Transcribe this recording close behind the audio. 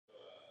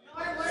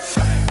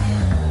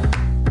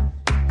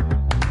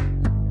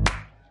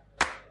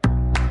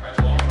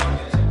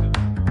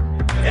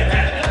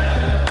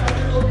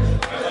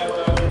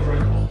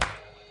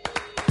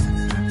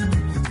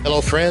Hello,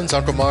 friends.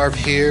 Uncle Marv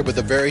here with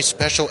a very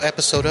special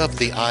episode of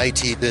the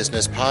IT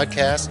Business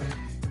Podcast.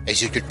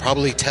 As you could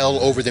probably tell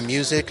over the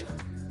music,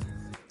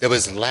 there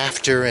was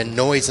laughter and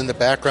noise in the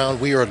background.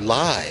 We are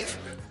live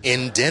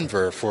in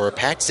Denver for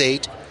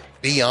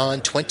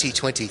Pax8Beyond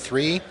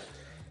 2023.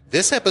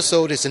 This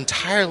episode is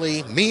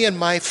entirely me and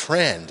my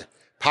friend,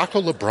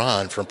 Paco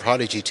Lebron from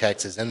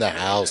ProdigyTeks is in the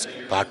house.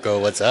 Paco,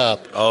 what's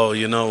up? Oh,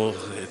 you know,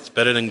 it's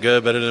better than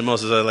good, better than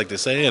most, as I like to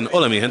say. And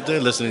hola, mi gente,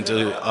 listening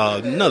to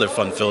another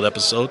fun-filled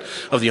episode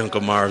of the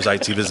Uncle Marv's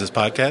IT Business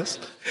Podcast.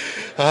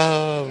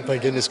 Oh, my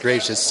goodness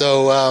gracious.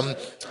 So,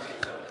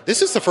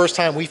 this is the first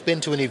time we've been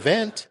to an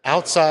event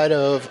outside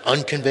of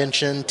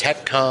Unconvention,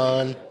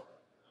 Techcon.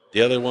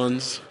 The other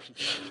ones?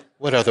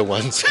 What other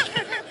ones?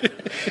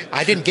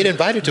 I didn't get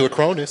invited to a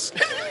Cronus.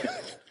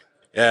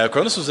 Yeah,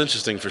 Cronus was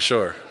interesting for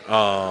sure.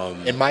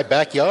 In my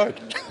backyard.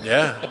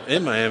 Yeah,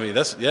 in Miami.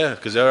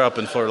 Because they're up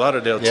in Fort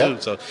Lauderdale too. Yeah.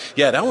 So,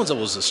 yeah, that one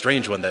was a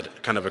strange one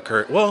that kind of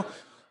occurred. Well,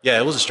 yeah,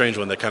 it was a strange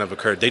one that kind of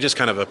occurred. They just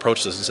kind of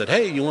approached us and said,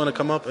 hey, you want to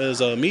come up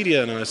as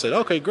media? And I said,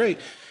 okay, great.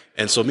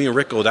 And so me and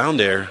Rick go down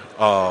there,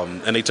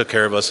 and they took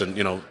care of us, and,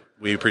 you know,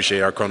 we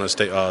appreciate our Cronus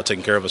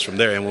taking care of us from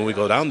there. And when we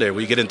go down there,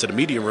 we get into the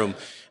media room,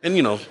 and,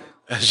 you know,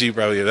 as you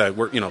probably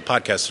we're, you know,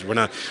 podcasters, we're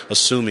not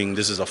assuming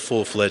this is a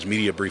full-fledged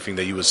media briefing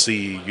that you would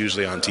see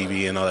usually on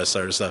TV and all that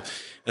sort of stuff.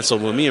 And so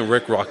when me and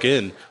Rick walk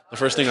in, the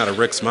first thing out of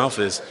Rick's mouth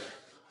is,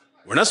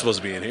 we're not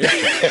supposed to be in here.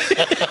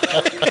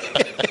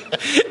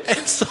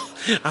 And so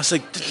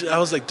I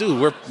was like,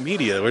 dude, we're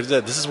media.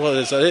 This is what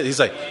it's. He's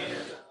like,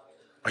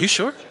 are you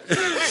sure?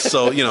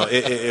 So, you know,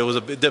 it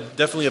was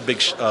definitely a big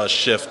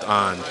shift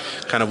on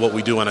kind of what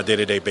we do on a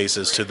day-to-day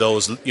basis to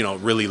those, you know,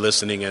 really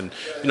listening, and,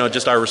 you know,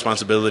 just our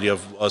responsibility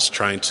of us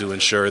trying to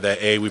ensure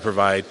that, A, we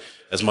provide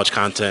as much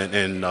content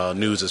and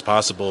news as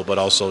possible, but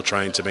also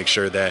trying to make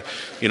sure that,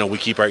 you know, we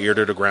keep our ear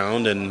to the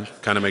ground and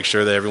kind of make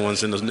sure that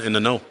everyone's in the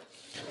know.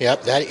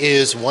 Yep, that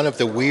is one of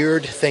the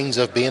weird things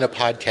of being a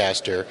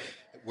podcaster.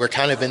 We're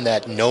kind of in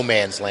that no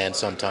man's land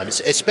sometimes,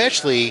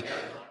 especially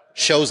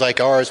shows like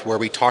ours where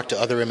we talk to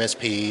other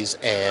MSPs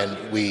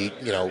and we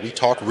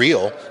talk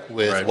real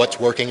with Right. what's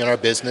working in our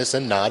business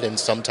and not, and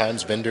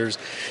sometimes vendors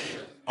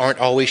aren't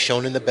always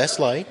shown in the best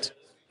light.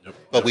 Yep.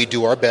 But we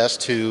do our best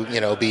to, you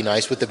know, be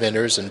nice with the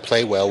vendors and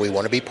play well. We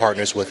want to be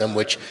partners with them,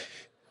 which,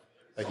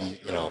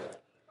 you know,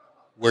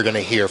 we're going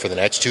to hear for the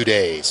next 2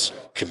 days.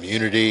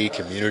 Community.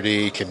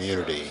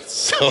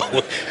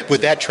 So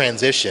with that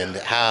transition,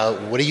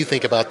 what do you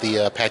think about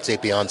the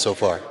Pax8Beyond so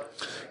far?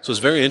 So it's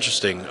very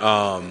interesting.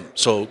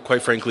 So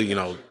quite frankly, you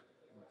know,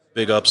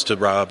 big ups to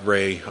Rob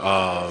Ray,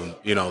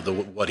 you know,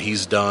 what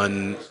he's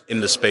done in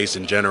the space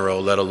in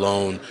general, let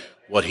alone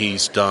what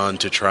he's done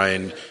to try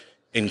and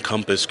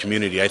encompass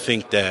community. I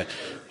think that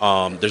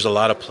there's a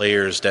lot of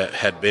players that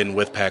had been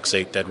with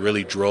Pax8 that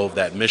really drove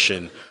that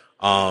mission.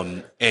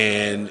 And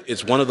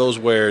it's one of those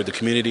where the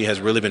community has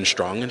really been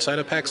strong inside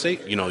of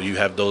Pax8. You know, you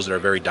have those that are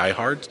very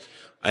diehards,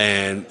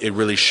 and it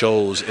really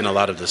shows in a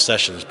lot of the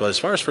sessions. But as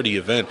far as for the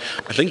event,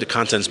 I think the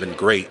content's been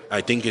great. I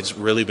think it's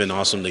really been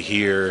awesome to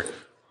hear,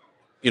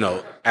 you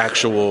know,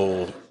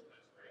 actual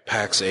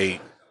Pax8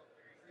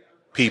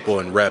 people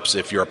and reps.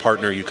 If you're a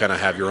partner, you kind of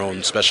have your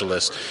own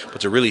specialists, but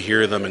to really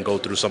hear them and go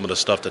through some of the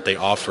stuff that they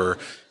offer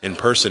in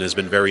person has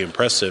been very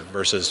impressive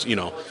versus, you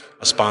know,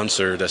 a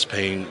sponsor that's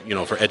paying, you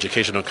know, for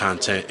educational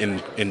content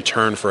in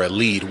turn for a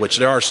lead, which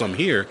there are some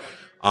here.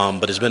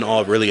 But it's been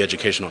all really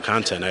educational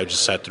content. I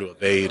just sat through a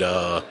Vade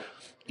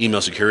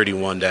email security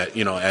one that,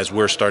 you know, as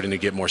we're starting to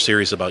get more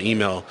serious about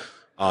email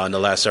in the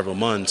last several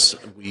months,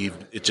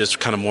 it's just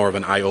kind of more of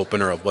an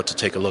eye-opener of what to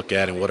take a look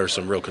at and what are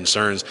some real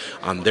concerns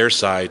on their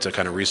side to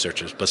kind of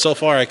researchers. But so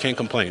far, I can't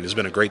complain. It's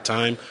been a great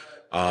time.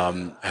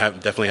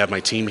 Definitely have my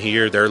team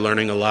here. They're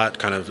learning a lot,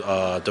 kind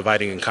of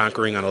dividing and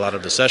conquering on a lot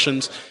of the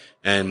sessions.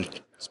 And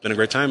it's been a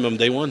great time on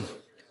day one.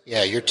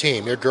 Yeah, your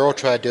team. Your girl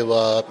tried to,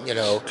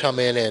 come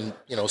in and,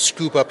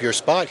 scoop up your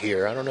spot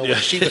here. I don't know what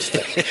she was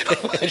thinking.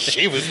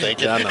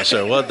 Yeah, I'm not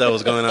sure what that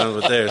was going on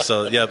with there.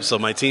 So, yeah, so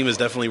my team is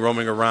definitely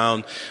roaming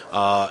around,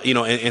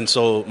 and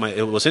so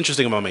what's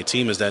interesting about my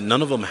team is that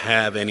none of them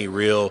have any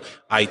real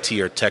IT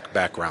or tech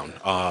background.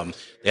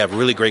 They have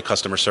really great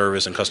customer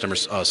service and customer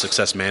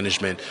success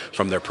management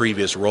from their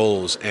previous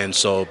roles. And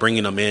so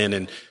bringing them in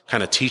and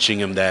kind of teaching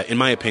them that, in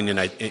my opinion,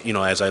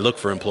 as I look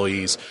for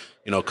employees,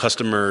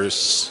 customer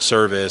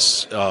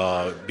service,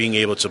 being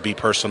able to be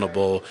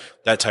personable,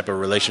 that type of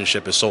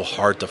relationship is so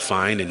hard to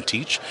find and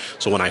teach.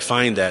 So when I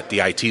find that,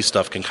 the IT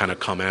stuff can kind of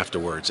come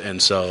afterwards.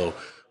 And so,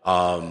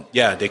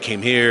 they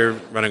came here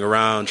running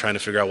around trying to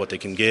figure out what they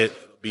can get,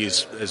 be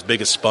as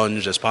big a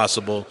sponge as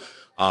possible.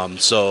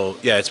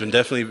 It's been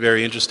definitely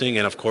very interesting.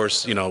 And of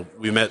course,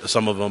 we met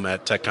some of them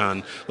at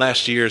Techcon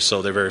last year,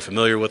 so they're very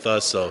familiar with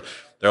us. So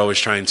they're always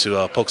trying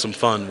to poke some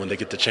fun when they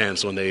get the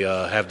chance, when they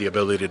have the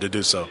ability to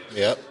do so.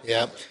 Yep.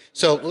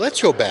 So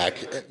let's go back.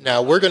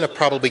 Now, we're going to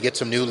probably get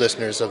some new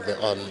listeners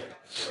on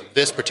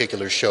this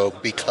particular show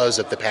because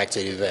of the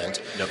Pax8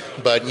 event. Yep.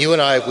 But you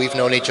and I, we've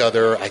known each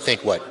other, I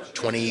think,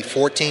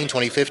 2014,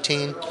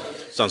 2015?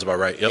 Sounds about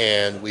right. Yep.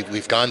 And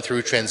we've gone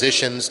through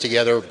transitions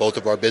together. Both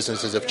of our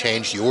businesses have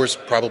changed. Yours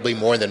probably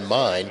more than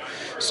mine.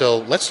 So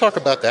let's talk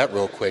about that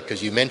real quick,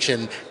 because you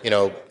mentioned,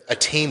 a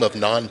team of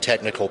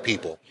non-technical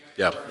people.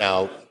 Yeah.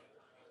 Now,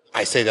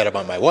 I say that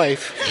about my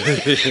wife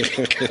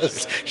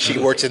because she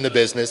works in the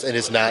business and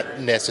is not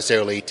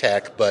necessarily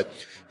tech, but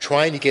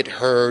trying to get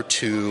her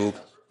to,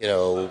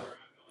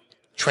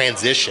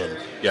 transition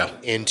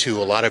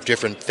into a lot of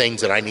different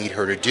things that I need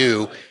her to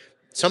do.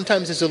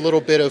 Sometimes it's a little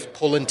bit of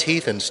pulling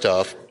teeth and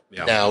stuff.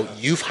 Yeah. Now,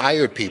 you've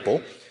hired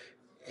people,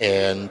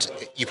 and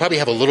you probably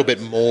have a little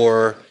bit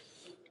more,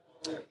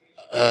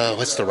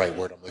 what's the right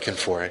word I'm looking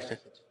for?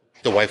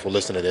 The wife will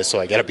listen to this, so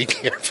I got to be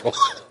careful.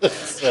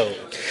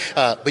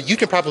 But you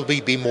can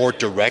probably be more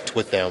direct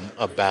with them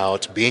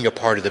about being a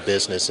part of the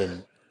business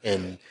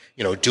and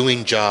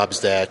doing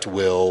jobs that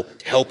will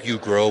help you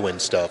grow and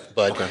stuff.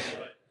 But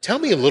tell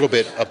me a little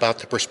bit about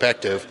the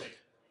perspective,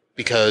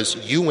 because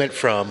you went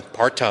from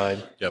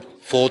part-time,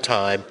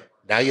 full-time,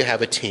 now you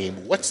have a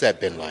team. What's that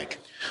been like?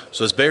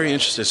 So it's very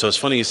interesting. So it's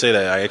funny you say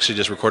that. I actually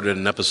just recorded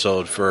an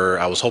episode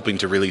I was hoping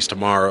to release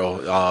tomorrow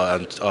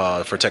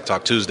for Tech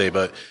Talk Tuesday,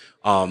 but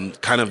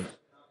kind of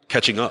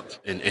catching up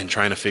and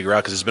trying to figure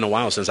out, because it's been a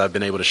while since I've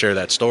been able to share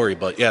that story.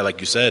 But yeah, like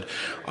you said,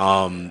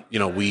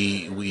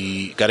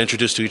 we got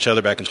introduced to each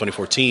other back in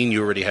 2014.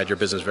 You already had your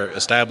business very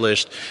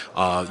established.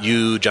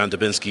 You, John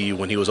Dubinsky,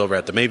 when he was over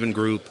at the Maven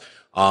Group,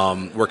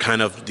 were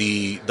kind of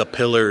the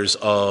pillars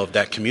of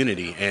that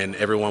community, and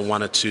everyone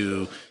wanted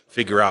to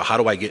figure out, how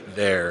do I get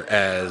there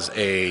as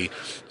a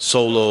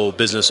solo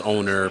business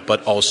owner,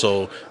 but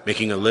also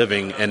making a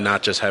living and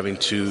not just having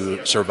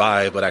to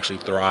survive, but actually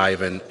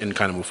thrive and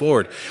kind of move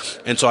forward.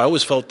 And so I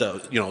always felt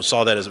that,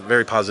 saw that as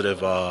very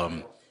positive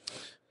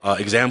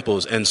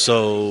examples. And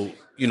so,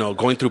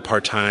 going through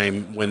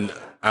part-time, when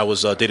I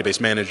was a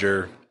database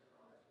manager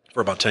for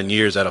about 10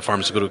 years at a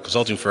pharmaceutical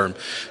consulting firm,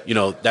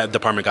 that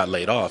department got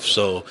laid off.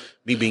 So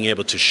me being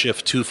able to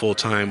shift to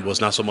full-time was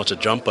not so much a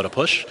jump, but a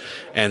push.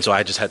 And so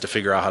I just had to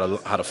figure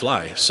out how to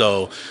fly.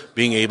 So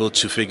being able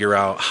to figure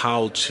out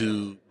how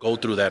to go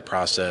through that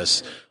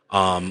process,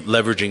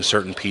 leveraging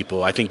certain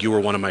people. I think you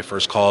were one of my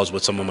first calls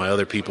with some of my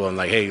other people, and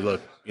like, hey,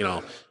 look,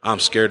 I'm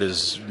scared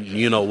as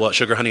what,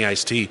 sugar, honey,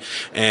 iced tea.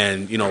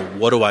 And,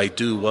 what do I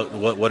do?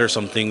 What are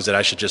some things that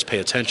I should just pay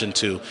attention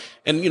to?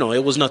 And,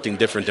 it was nothing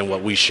different than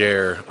what we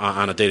share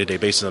on a day-to-day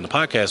basis on the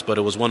podcast, but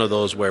it was one of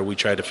those where we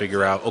tried to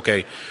figure out,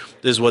 okay,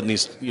 this is what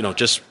needs,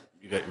 just,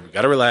 you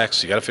got to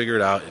relax. You got to figure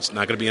it out. It's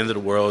not going to be the end of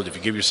the world if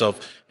you give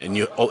yourself,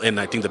 and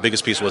I think the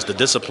biggest piece was the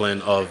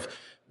discipline of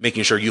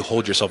making sure you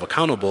hold yourself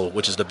accountable,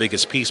 which is the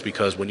biggest piece,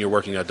 because when you're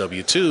working a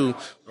W-2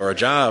 or a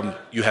job,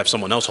 you have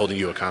someone else holding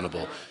you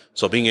accountable.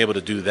 So being able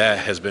to do that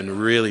has been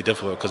really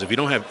difficult, because if you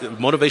don't have,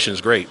 motivation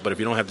is great, but if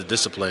you don't have the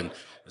discipline,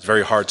 it's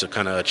very hard to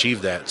kind of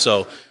achieve that.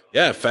 So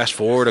yeah, fast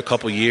forward a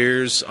couple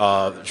years,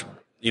 I've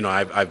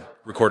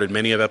recorded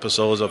many of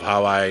episodes of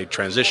how I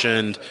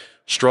transitioned,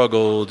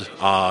 struggled,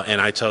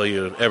 and I tell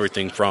you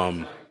everything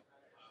from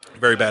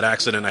very bad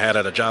accident I had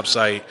at a job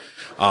site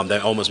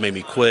that almost made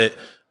me quit,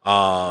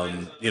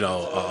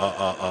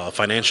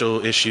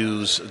 financial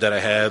issues that I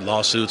had,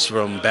 lawsuits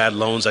from bad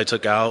loans I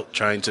took out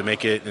trying to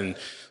make it. And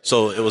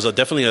so it was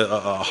definitely a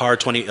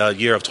hard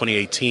year of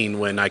 2018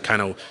 when I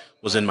kind of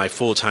was in my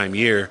full-time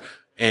year.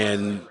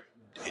 And,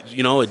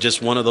 it's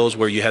just one of those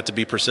where you had to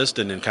be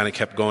persistent and kind of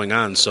kept going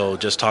on. So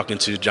just talking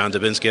to John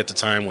Dubinsky at the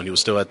time when he was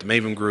still at the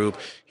Maven Group,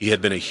 he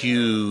had been a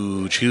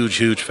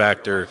huge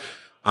factor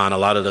on a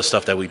lot of the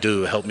stuff that we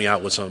do. Helped me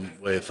out with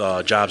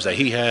jobs that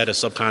he had,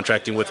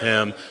 subcontracting with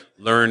him,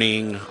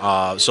 learning.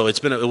 So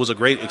it was a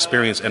great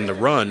experience in the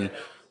run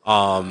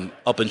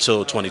up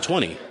until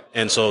 2020.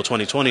 And so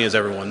 2020, as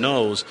everyone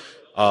knows,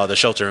 the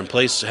shelter in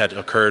place had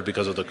occurred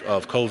because of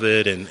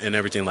COVID and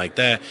everything like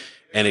that.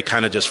 And it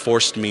kind of just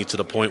forced me to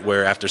the point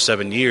where after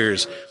 7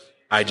 years,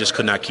 I just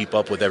could not keep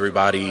up with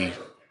everybody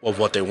of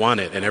what they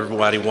wanted. And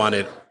everybody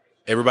wanted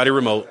everybody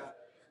remote,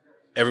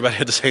 everybody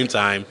at the same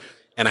time.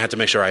 And I had to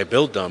make sure I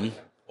built them,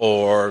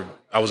 or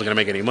I wasn't going to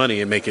make any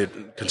money and make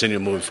it continue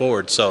moving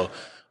forward. So,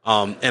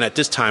 and at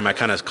this time, I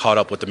kind of caught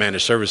up with the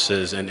managed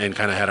services and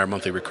kind of had our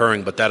monthly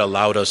recurring, but that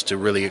allowed us to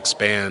really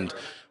expand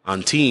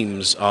on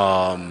teams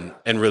and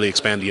really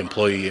expand the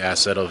employee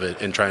asset of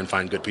it and try and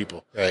find good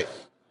people. Right.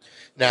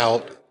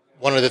 Now,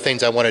 one of the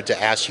things I wanted to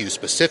ask you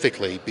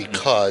specifically,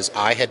 because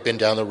I had been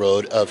down the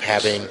road of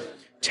having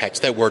techs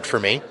that worked for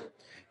me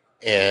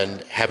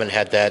and haven't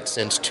had that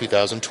since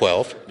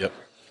 2012. Yep.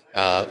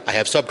 I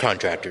have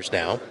subcontractors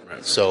now,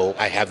 right. So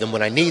I have them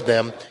when I need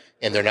them,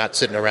 and they're not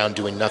sitting around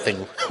doing nothing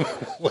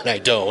when I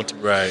don't.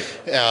 Right.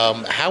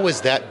 How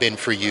has that been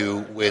for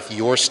you with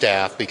your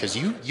staff? Because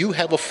you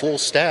have a full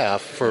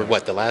staff for,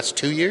 the last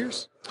 2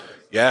 years?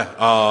 Yeah.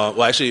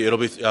 Well, actually, it'll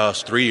be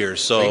 3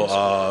 years.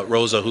 So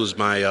Rosa, who's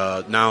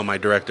now my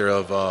director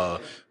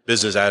of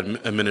business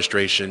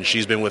administration,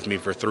 she's been with me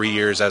for 3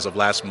 years as of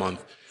last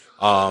month.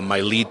 My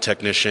lead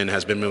technician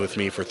has been with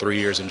me for 3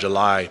 years in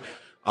July.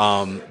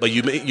 But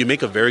you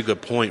make a very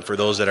good point for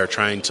those that are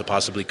trying to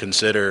possibly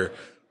consider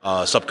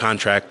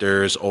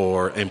subcontractors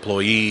or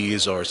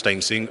employees or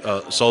staying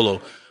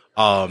solo,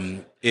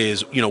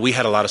 is, we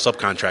had a lot of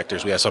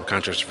subcontractors. We had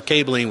subcontractors for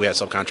cabling. We had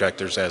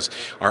subcontractors as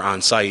our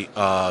on-site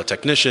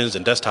technicians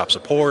and desktop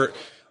support.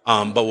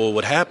 But what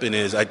would happen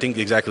is, I think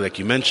exactly like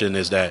you mentioned,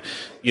 is that,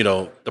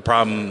 the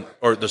problem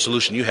or the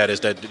solution you had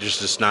is that there's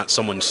just not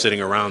someone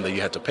sitting around that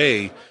you had to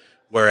pay.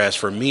 Whereas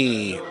for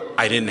me,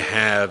 I didn't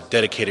have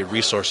dedicated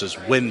resources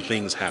when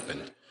things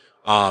happened,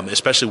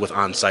 especially with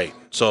on-site.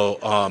 So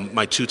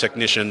my two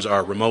technicians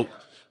are remote.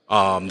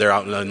 They're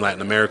out in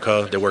Latin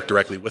America. They work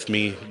directly with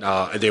me.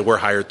 They were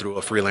hired through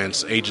a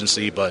freelance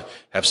agency, but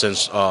have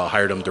since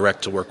hired them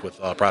direct to work with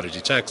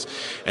ProdigyTeks.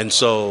 And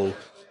so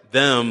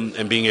them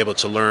and being able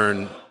to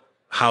learn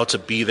how to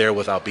be there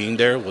without being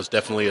there was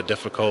definitely a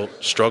difficult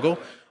struggle.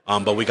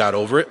 But we got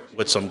over it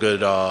with some good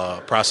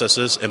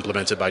processes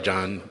implemented by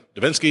John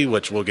Davinsky,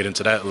 which we'll get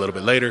into that a little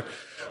bit later.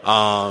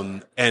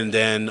 And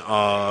then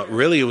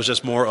really it was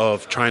just more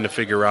of trying to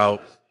figure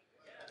out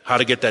how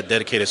to get that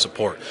dedicated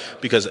support,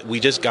 because we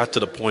just got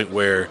to the point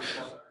where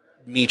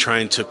me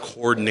trying to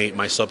coordinate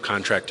my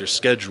subcontractor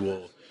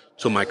schedule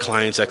to my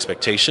client's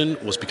expectation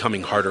was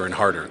becoming harder and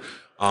harder,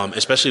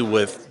 especially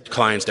with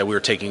clients that we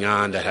were taking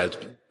on that had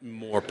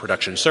more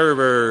production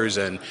servers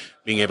and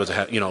being able to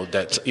have,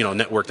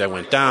 network that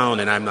went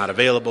down and I'm not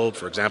available.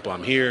 For example,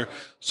 I'm here.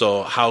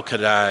 So how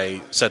could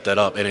I set that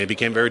up? And it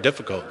became very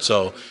difficult.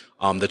 So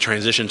the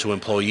transition to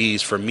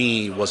employees for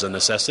me was a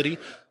necessity,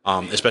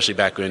 especially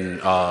back in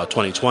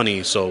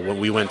 2020. So when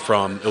we went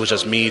from, it was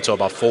just me to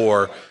about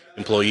 4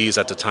 employees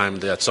at the time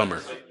that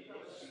summer.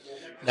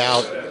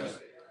 Now,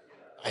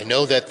 I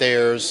know that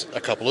there's a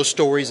couple of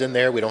stories in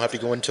there. We don't have to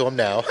go into them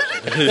now.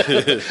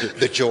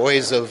 The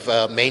joys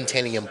of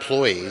maintaining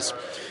employees.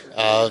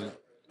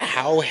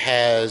 How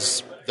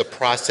has the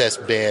process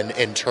been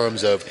in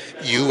terms of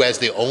you as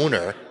the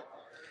owner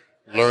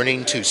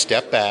learning to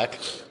step back,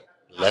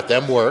 let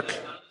them work,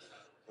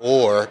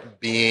 or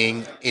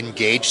being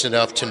engaged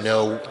enough to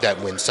know that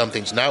when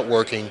something's not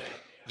working,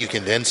 you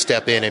can then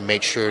step in and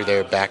make sure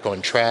they're back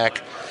on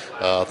track,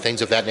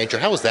 things of that nature?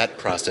 How has that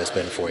process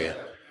been for you?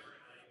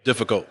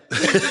 Difficult.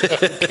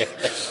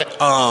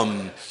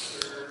 And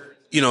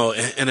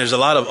there's a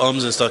lot of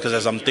ums and stuff, because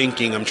as I'm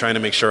thinking, I'm trying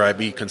to make sure I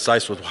be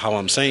concise with how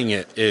I'm saying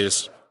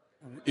it.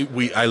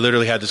 I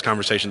literally had this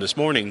conversation this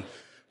morning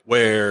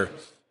where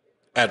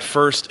at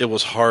first it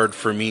was hard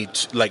for me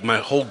to, like, my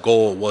whole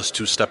goal was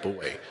to step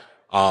away.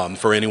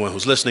 For anyone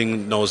who's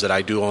listening knows that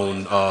I do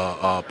own,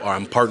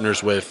 I'm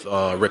partners with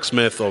Rick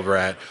Smith over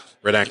at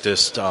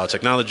Renactus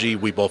Technology.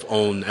 We both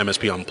own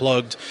MSP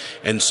Unplugged.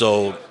 And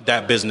so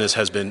that business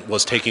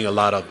was taking a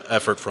lot of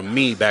effort from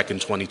me back in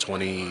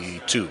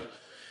 2022.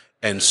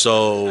 And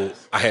so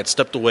I had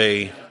stepped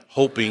away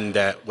hoping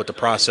that with the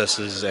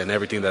processes and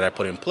everything that I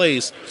put in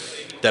place,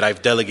 that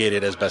I've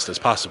delegated as best as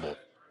possible.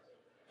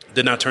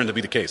 Did not turn to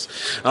be the case.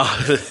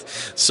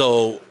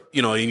 So,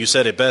 and you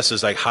said it best,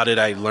 is like, how did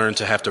I learn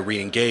to have to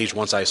re-engage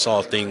once I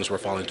saw things were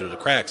falling through the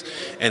cracks?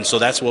 And so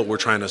that's what we're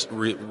trying to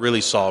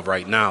really solve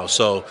right now.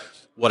 So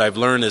what I've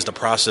learned is the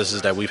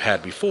processes that we've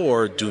had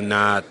before do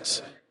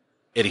not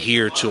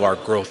adhere to our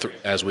growth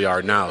as we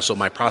are now. So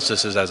my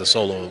processes as a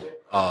solo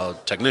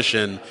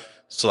technician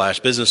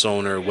 / business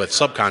owner with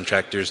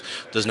subcontractors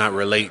does not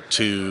relate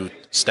to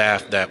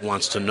staff that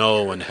wants to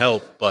know and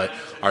help, but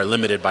are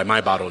limited by my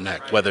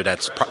bottleneck, whether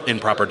that's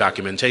improper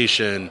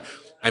documentation.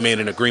 I made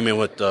an agreement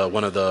with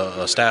one of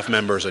the staff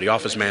members or the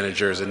office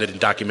managers and didn't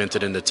document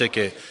it in the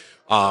ticket.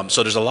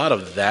 So there's a lot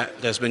of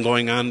that's been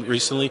going on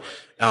recently.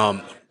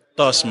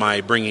 Thus,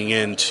 my bringing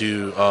in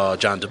to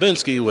John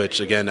Davinsky, which,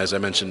 again, as I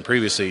mentioned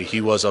previously,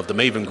 he was of the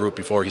Maven Group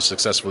before he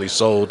successfully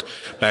sold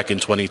back in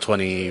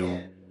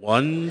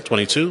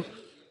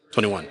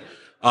 2021.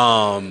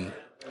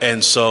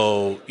 And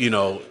so,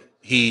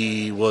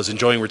 he was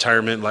enjoying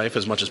retirement life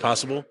as much as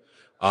possible.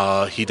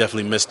 He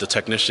definitely missed the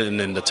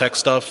technician and the tech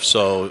stuff,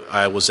 so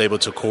I was able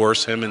to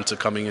coerce him into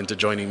coming into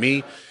joining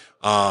me.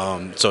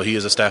 So he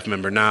is a staff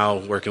member now,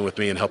 working with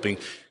me and helping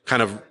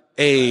kind of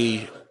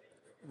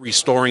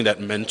restoring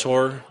that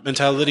mentor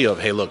mentality of,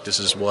 hey, look, this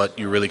is what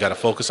you really got to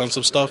focus on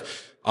some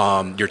stuff.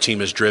 Your team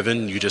is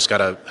driven. You just got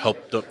to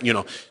help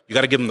you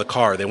got to give them the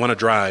car. They want to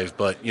drive,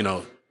 but,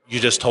 you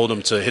just told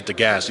them to hit the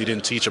gas. You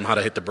didn't teach them how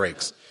to hit the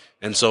brakes.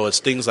 And so it's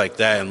things like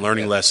that and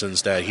learning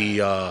lessons that he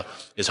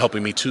is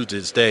helping me to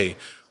this day.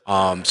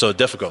 So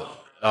difficult,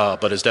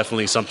 but it's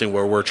definitely something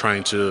where we're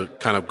trying to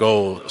kind of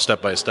go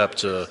step by step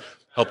to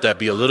help that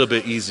be a little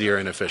bit easier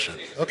and efficient.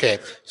 Okay.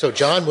 So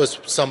John was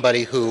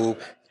somebody who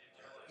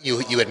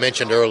you had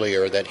mentioned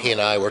earlier that he and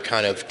I were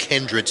kind of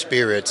kindred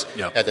spirits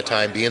at the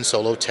time, being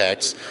solo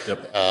techs.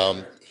 Yep.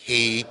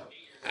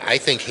 I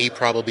think he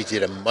probably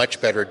did a much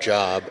better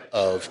job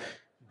of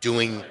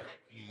doing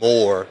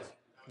more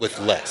with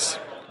less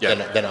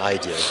than I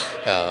did.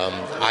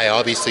 I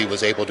obviously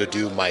was able to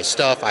do my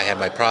stuff. I had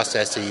my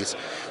processes.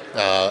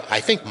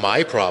 I think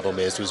my problem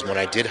was when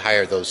I did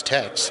hire those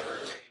techs,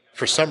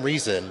 for some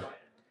reason,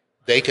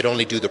 they could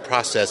only do the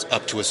process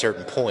up to a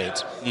certain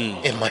point.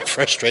 And my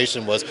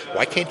frustration was,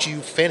 why can't you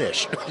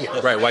finish?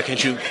 Right. Why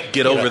can't you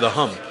get over the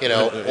hump?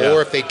 Yeah.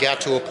 Or if they got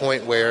to a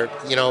point where,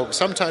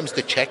 sometimes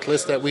the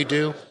checklist that we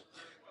do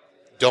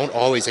don't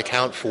always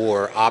account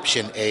for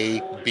option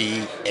A,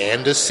 B,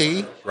 and a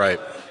C. Right.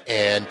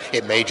 And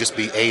it may just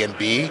be A and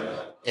B.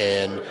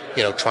 And,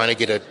 trying to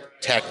get a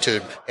tech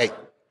to, hey,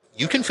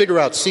 you can figure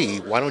out C.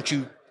 Why don't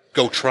you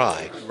go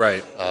try?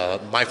 Right.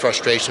 My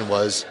frustration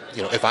was,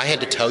 if I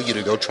had to tell you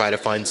to go try to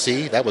find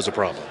C, that was a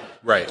problem.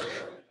 Right.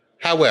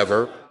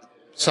 However,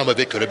 some of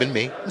it could have been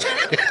me,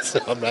 so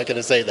I'm not going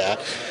to say that.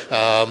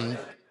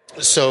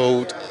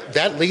 So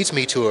that leads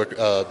me to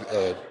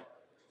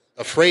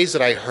a phrase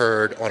that I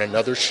heard on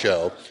another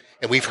show,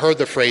 and we've heard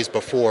the phrase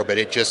before, but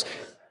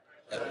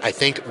I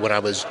think when I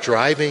was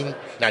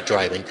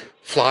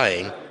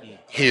flying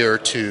here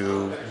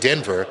to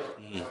Denver,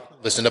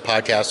 listen to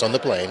podcasts on the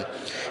plane,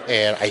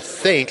 and I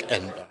think,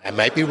 and I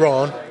might be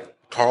wrong,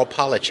 Carl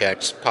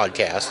Palachek's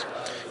podcast,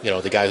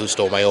 the guy who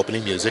stole my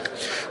opening music,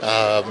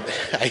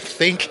 I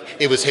think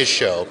it was his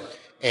show,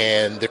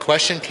 and the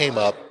question came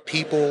up,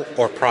 people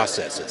or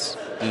processes,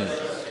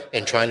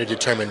 and trying to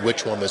determine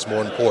which one was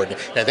more important.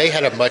 Now, they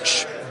had a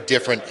much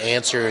different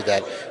answer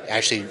that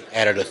actually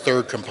added a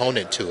third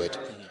component to it,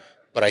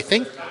 but I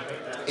think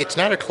it's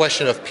not a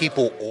question of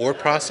people or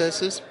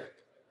processes,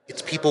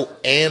 it's people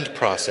and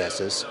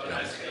processes,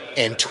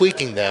 and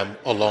tweaking them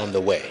along the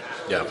way.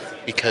 Yeah.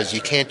 Because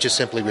you can't just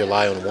simply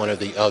rely on one or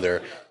the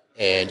other,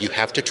 and you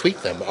have to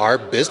tweak them. Our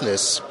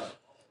business,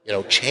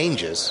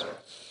 changes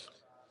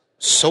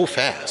so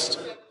fast.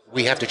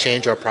 We have to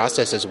change our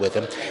processes with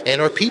them,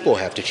 and our people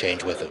have to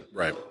change with them.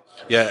 Right.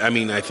 Yeah, I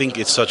mean, I think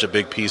it's such a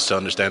big piece to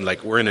understand.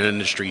 Like, we're in an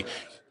industry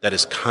that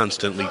is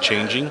constantly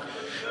changing,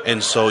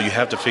 and so you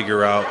have to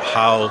figure out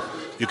how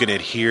you can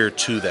adhere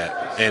to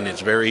that. And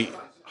it's very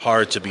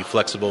hard to be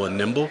flexible and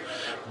nimble,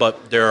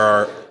 but there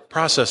are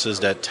processes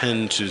that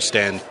tend to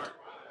stand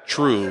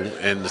true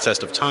in the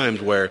test of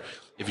times, where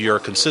if you're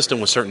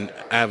consistent with certain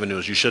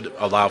avenues, you should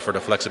allow for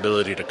the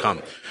flexibility to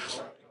come.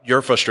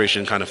 Your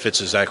frustration kind of fits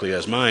exactly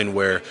as mine,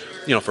 where,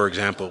 for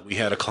example, we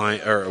had a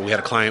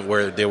client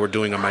where they were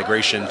doing a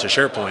migration to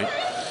SharePoint,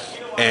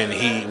 and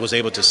he was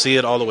able to see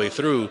it all the way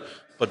through,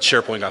 but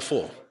SharePoint got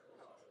full.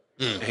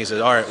 And he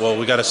said, all right, well,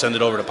 we got to send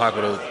it over to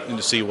Paco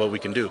to see what we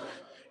can do.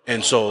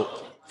 And so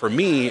for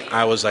me,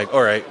 I was like,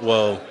 all right,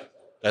 well,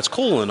 that's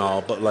cool and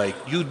all, but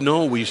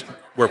we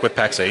work with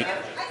Pax8.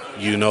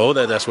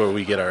 That's where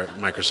we get our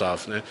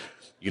Microsoft.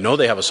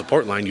 They have a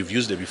support line. You've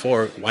used it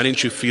before. Why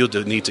didn't you feel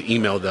the need to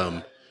email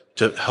them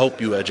to help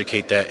you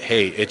educate that,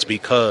 hey, it's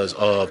because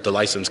of the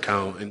license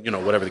count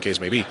and, whatever the case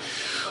may be.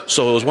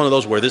 So it was one of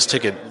those where this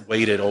ticket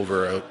waited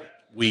over a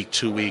week,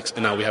 2 weeks,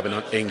 and now we have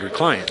an angry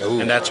client. Ooh.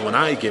 And that's when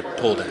I get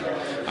pulled in.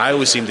 I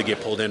always seem to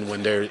get pulled in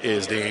when there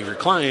is the angry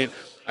client.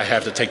 I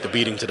have to take the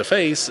beating to the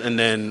face, and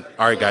then,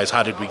 all right, guys,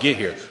 how did we get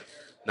here?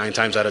 9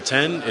 times out of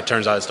 10, it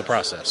turns out it's the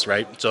process,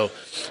 right? So,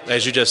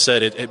 as you just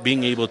said, it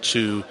being able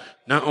to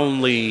not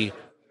only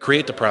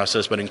create the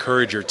process, but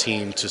encourage your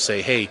team to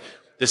say, hey,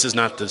 this is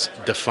not this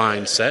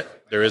defined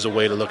set. There is a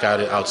way to look at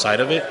it outside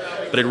of it,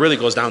 but it really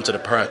goes down to the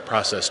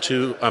process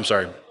too.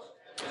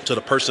 To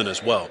the person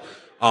as well.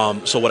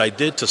 So what I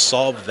did to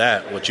solve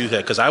that, what you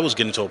had, because I was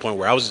getting to a point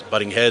where I was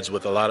butting heads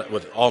with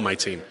all my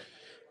team,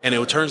 and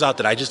it turns out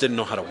that I just didn't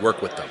know how to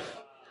work with them.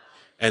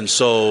 And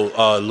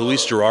so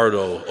Luis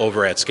Gerardo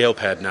over at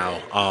ScalePad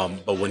now,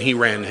 but when he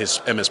ran his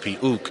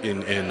MSP UK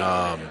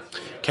in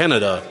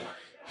Canada,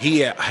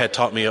 he had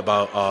taught me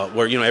about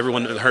where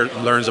everyone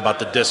learns about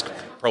the disk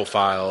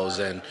profiles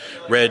and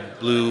red,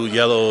 blue,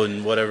 yellow,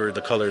 and whatever the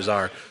colors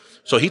are.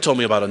 So he told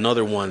me about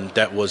another one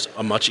that was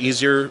a much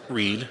easier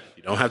read.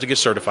 You don't have to get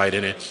certified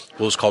in it. It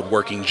was called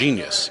Working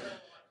Genius.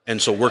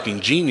 And so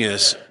Working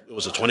Genius, it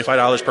was a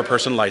 $25 per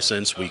person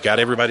license. We got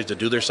everybody to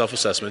do their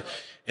self-assessment,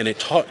 and it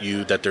taught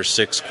you that there's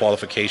 6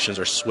 qualifications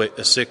or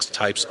 6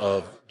 types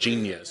of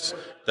genius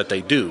that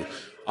they do.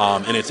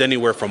 And it's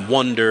anywhere from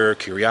wonder,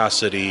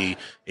 curiosity,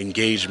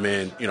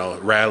 engagement,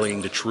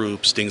 rallying the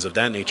troops, things of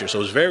that nature. So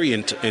it was very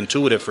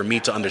intuitive for me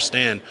to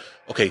understand,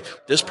 okay,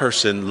 this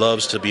person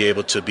loves to be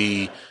able to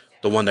be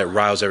the one that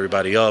riles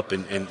everybody up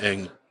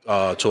and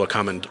to a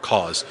common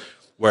cause.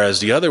 Whereas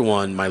the other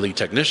one, my lead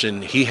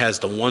technician, he has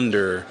the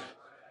wonder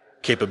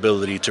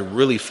capability to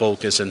really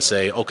focus and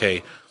say,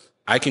 okay,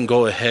 I can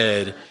go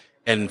ahead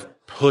and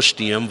push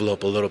the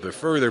envelope a little bit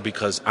further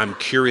because I'm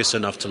curious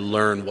enough to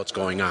learn what's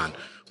going on.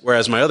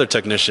 Whereas my other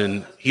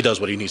technician, he does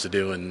what he needs to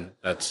do, and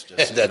that's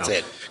just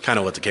it. Kind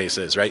of what the case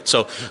is, right?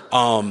 So,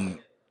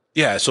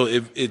 so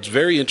it's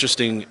very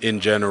interesting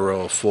in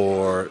general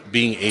for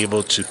being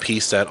able to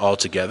piece that all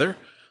together.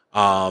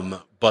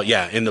 But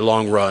yeah, in the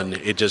long run,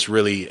 it just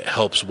really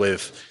helps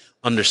with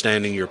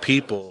understanding your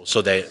people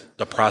so that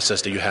the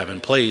process that you have in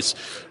place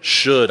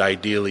should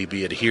ideally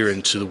be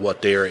adherent to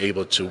what they are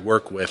able to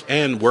work with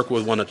and work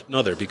with one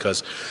another.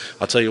 Because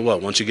I'll tell you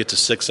what, once you get to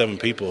 6, 7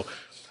 people,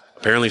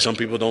 apparently some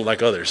people don't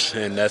like others,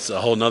 and that's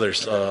a whole nother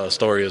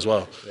story as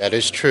well. That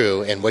is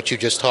true. And what you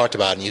just talked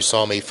about, and you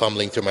saw me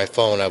fumbling through my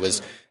phone, I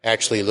was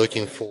actually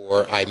looking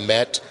for, I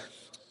met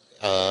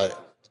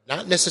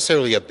not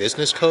necessarily a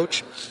business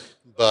coach,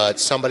 but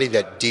somebody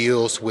that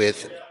deals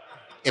with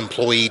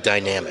employee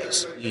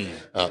dynamics.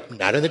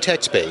 Not in the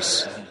tech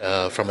space,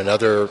 from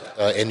another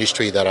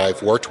industry that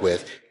I've worked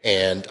with,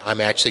 and I'm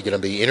actually going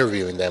to be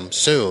interviewing them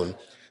soon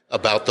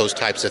about those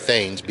types of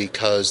things,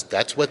 because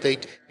that's what they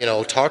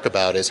talk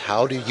about, is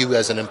how do you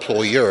as an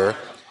employer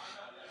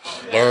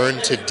learn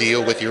to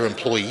deal with your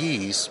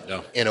employees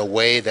in a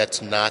way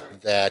that's not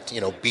that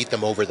beat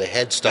them over the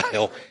head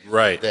style,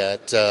 right?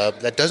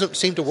 That doesn't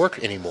seem to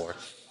work anymore.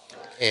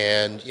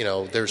 And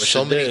there's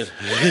so many,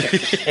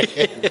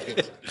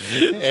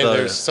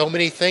 there's so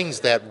many things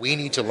that we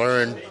need to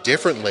learn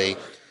differently.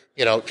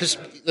 Because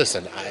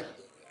listen,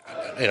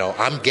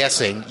 I'm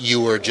guessing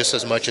you were just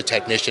as much a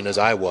technician as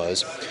I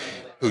was,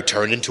 who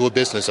turned into a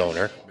business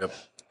owner. Yep.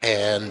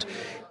 And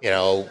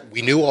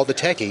we knew all the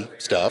techie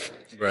stuff,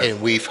 right,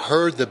 and we've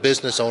heard the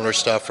business owner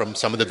stuff from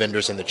some of the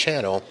vendors in the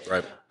channel,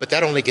 right, but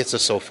that only gets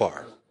us so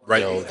far.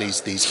 Right.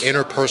 These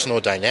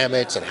interpersonal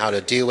dynamics and how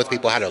to deal with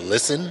people, how to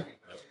listen,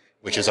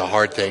 which is a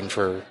hard thing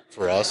for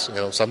us.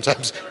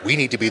 Sometimes we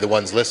need to be the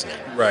ones listening.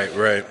 Right.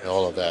 And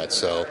all of that.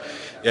 So,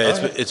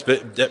 yeah, it's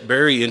been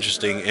very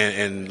interesting.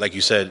 And like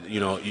you said,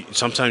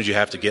 sometimes you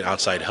have to get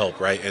outside help,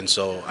 right? And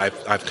so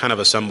I've kind of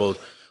assembled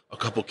a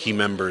couple key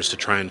members to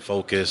try and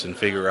focus and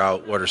figure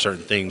out what are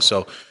certain things.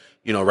 So,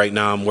 right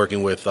now I'm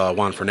working with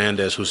Juan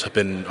Fernandez, who's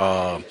been,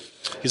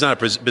 he's not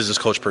a business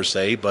coach per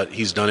se, but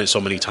he's done it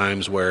so many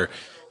times where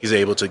he's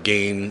able to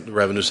gain the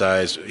revenue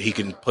size. He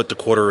can put the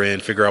quarter in,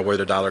 figure out where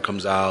the dollar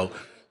comes out,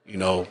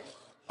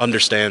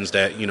 understands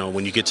that,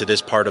 when you get to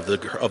this part of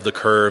the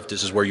curve,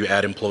 this is where you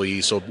add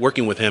employees. So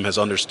working with him has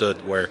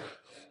understood where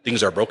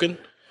things are broken.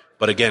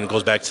 But again, it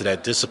goes back to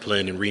that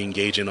discipline and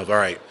re-engaging of, all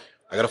right,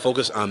 I got to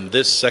focus on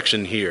this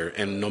section here.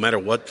 And no matter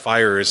what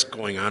fire is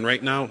going on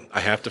right now, I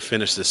have to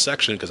finish this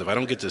section, because if I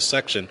don't get this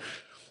section,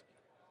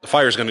 the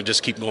fire is going to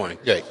just keep going.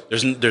 Right.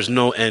 There's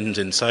no end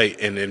in sight,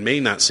 and it may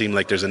not seem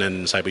like there's an end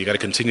in sight, but you got to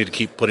continue to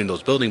keep putting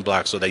those building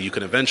blocks so that you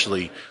can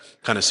eventually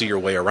kind of see your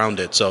way around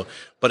it. So,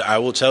 but I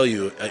will tell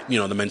you,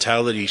 the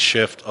mentality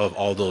shift of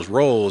all those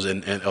roles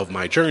and of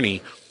my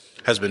journey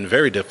has been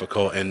very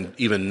difficult. And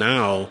even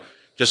now,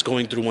 just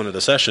going through one of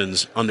the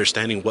sessions,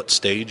 understanding what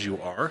stage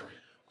you are,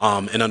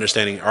 and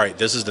understanding, all right,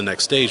 this is the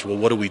next stage. Well,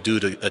 what do we do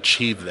to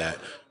achieve that?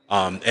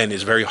 And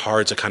it's very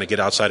hard to kind of get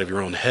outside of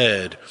your own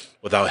head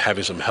without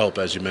having some help,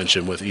 as you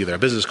mentioned, with either a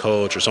business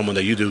coach or someone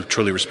that you do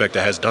truly respect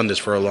that has done this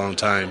for a long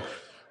time,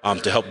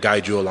 to help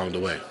guide you along the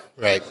way.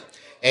 Right.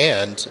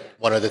 And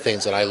one of the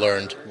things that I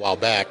learned a while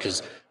back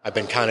is I've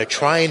been kind of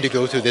trying to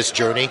go through this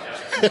journey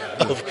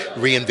of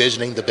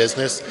re-envisioning the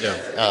business.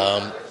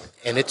 Yeah.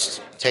 And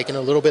it's taken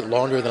a little bit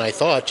longer than I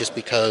thought, just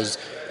because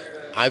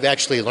I've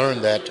actually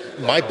learned that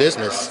my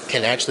business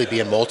can actually be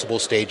in multiple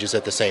stages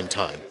at the same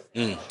time,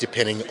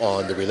 depending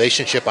on the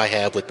relationship I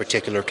have with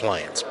particular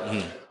clients.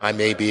 I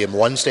may be in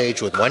one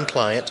stage with one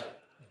client,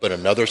 but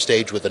another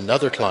stage with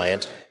another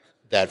client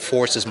that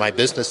forces my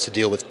business to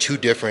deal with two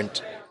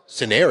different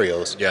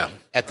scenarios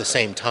at the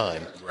same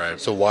time. Right.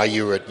 So while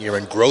you're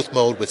in growth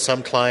mode with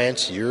some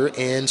clients, you're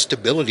in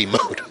stability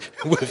mode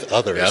with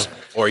others. Yeah.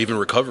 Or even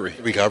recovery.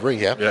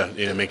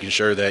 Yeah, making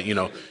sure that,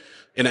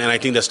 and I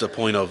think that's the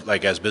point of,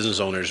 like, as business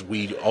owners,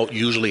 we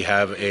usually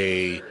have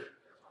a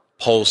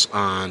pulse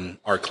on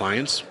our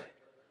clients.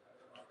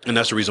 And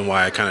that's the reason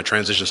why I kind of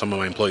transitioned some of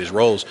my employees'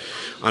 roles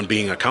on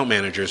being account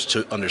managers,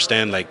 to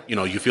understand, like,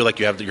 you feel like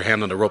you have your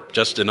hand on the rope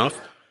just enough,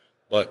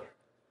 but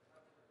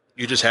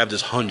you just have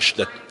this hunch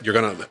that you're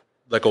going to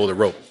let go of the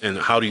rope. And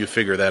how do you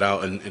figure that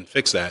out and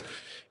fix that?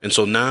 And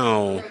so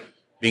now,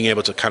 being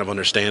able to kind of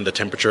understand the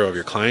temperature of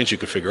your clients, you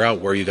can figure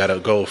out where you got to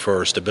go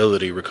for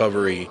stability,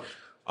 recovery,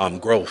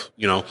 growth,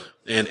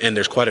 and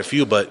there's quite a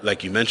few, but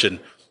like you mentioned,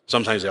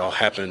 sometimes they all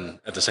happen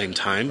at the same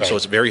time. Right. So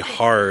it's very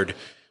hard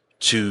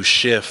to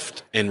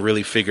shift and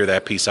really figure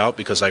that piece out,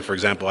 because, like, for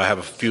example, I have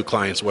a few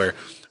clients where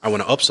I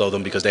want to upsell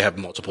them because they have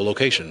multiple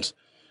locations.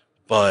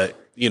 But,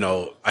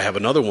 I have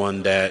another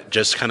one that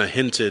just kind of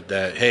hinted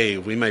that, hey,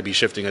 we might be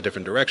shifting a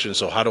different direction.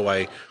 So how do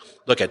I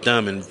look at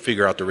them and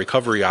figure out the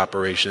recovery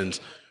operations?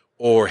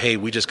 Or, hey,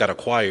 we just got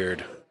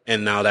acquired,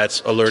 and now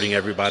that's alerting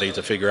everybody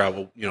to figure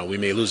out, we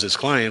may lose this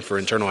client for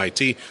internal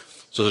IT.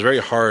 So it's very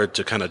hard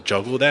to kind of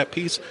juggle that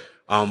piece.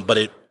 But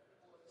it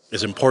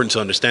is important to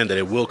understand that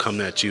it will come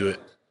at you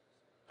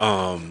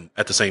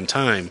at the same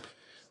time.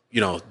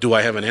 Do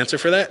I have an answer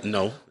for that?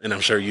 No. And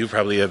I'm sure you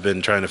probably have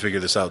been trying to figure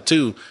this out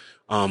too.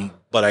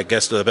 But I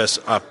guess the best,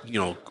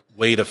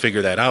 way to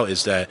figure that out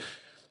is that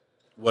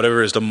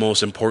whatever is the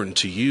most important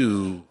to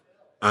you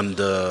on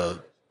the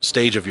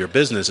stage of your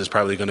business is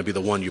probably going to be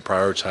the one you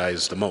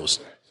prioritize the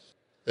most.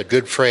 A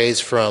good phrase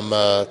from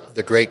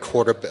the great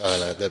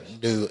the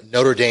new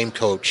Notre Dame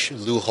coach,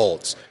 Lou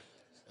Holtz.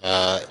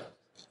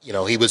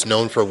 He was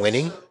known for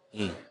winning,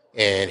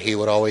 and he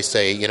would always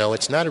say,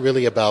 it's not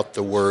really about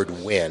the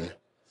word win.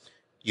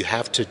 You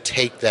have to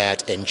take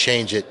that and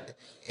change it,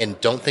 and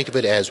don't think of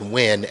it as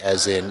win,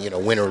 as in,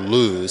 win or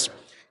lose.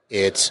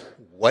 It's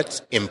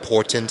what's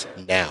important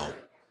now.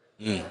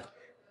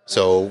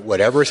 So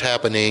whatever's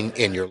happening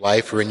in your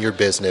life or in your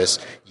business,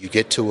 you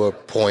get to a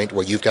point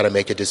where you've got to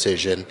make a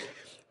decision.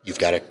 You've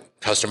got a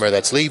customer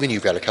that's leaving.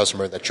 You've got a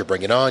customer that you're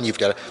bringing on.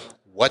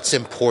 What's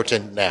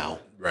important now?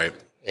 Right.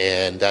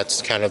 And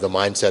that's kind of the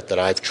mindset that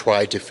I've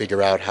tried to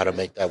figure out how to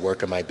make that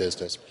work in my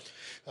business.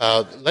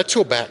 Let's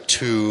go back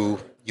to,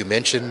 you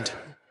mentioned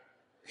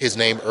his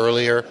name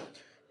earlier,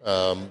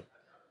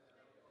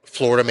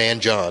 Florida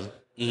man John.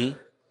 Mm-hmm.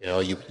 You know,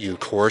 you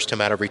coerced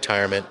him out of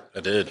retirement. I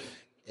did.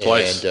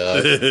 Twice.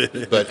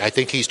 And, but I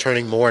think he's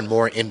turning more and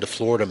more into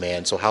Florida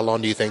man. So how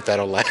long do you think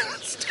that'll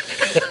last?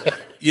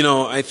 You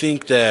know, I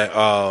think that,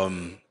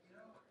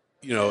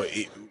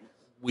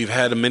 we've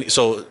had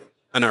so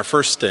in our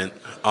first stint,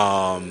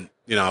 I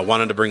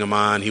wanted to bring him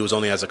on. He was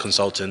only as a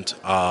consultant,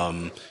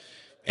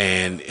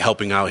 and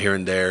helping out here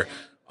and there.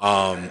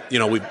 On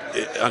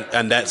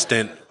that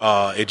stint,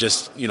 it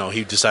just,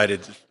 he decided,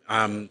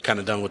 I'm kind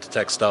of done with the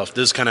tech stuff.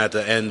 This is kind of at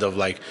the end of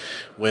like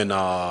when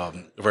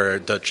where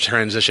the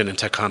transition in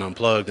Techcon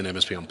Unplugged and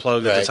MSP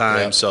Unplugged at the time.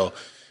 Yeah. So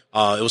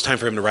it was time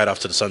for him to ride off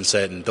to the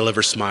sunset and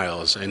deliver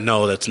smiles. And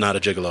no, that's not a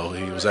gigolo.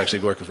 He was actually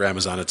working for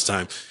Amazon at the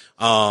time.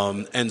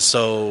 And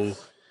so,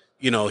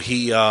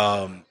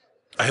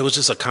 it was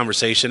just a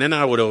conversation, and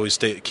I would always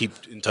keep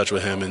in touch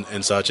with him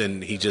and such.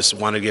 And he just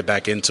wanted to get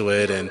back into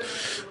it. And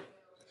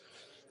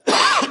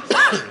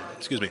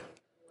excuse me.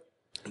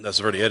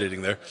 That's already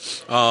editing there.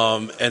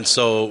 And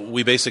so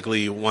we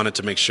basically wanted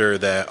to make sure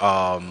that,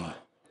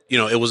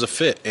 it was a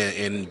fit,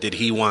 and did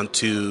he want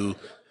to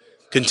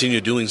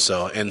continue doing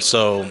so? And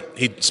so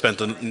he spent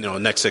the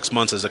next 6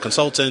 months as a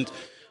consultant.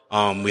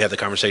 We had the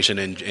conversation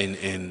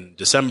in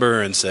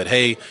December and said,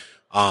 hey,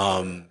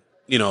 do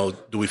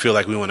we feel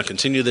like we want to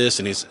continue this?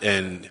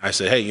 And I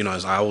said, hey,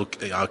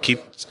 I'll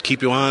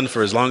keep you on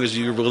for as long as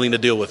you're willing to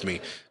deal with me,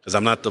 because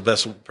I'm not the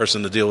best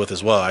person to deal with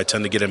as well. I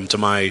tend to get into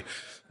my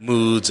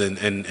moods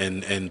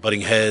and butting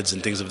heads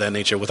and things of that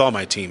nature with all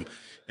my team.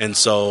 And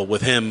so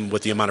with him,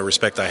 with the amount of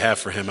respect I have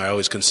for him, I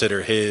always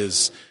consider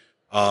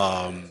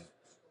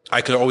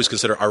I could always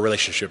consider our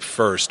relationship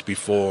first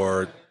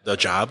before the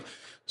job.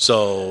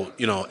 So,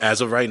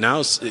 as of right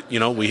now,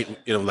 we,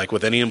 like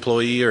with any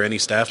employee or any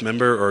staff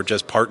member or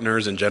just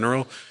partners in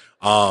general,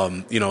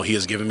 he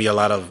has given me a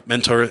lot of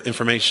mentor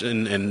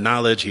information and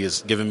knowledge. He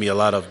has given me a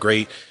lot of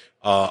great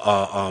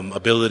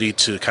ability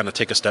to kind of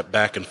take a step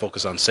back and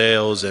focus on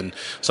sales and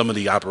some of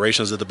the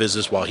operations of the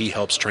business while he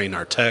helps train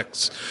our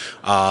techs.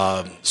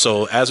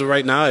 So as of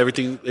right now,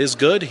 everything is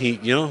good.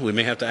 We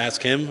may have to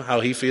ask him how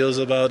he feels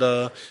about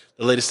the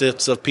latest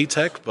steps of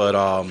P-Tech,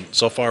 but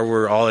so far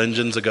we're all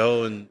engines a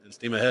go and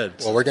steam ahead.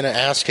 Well, we're going to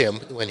ask him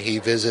when he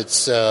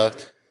visits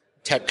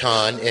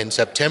TechCon in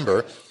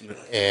September,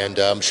 and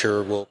I'm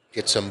sure we'll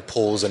get some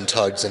pulls and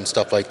tugs and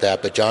stuff like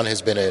that. But John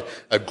has been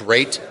a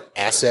great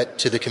asset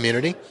to the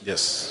community.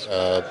 Yes.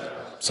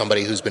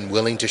 Somebody who's been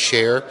willing to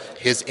share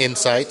his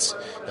insights,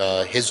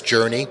 his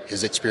journey,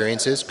 his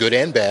experiences, good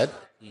and bad,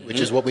 which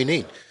is what we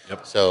need.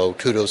 Yep. So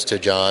kudos to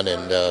John,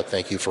 and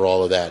thank you for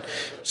all of that.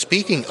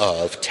 Speaking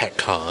of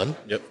TechCon,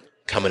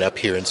 coming up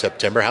here in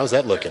September, how's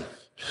that looking?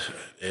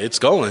 It's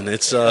going.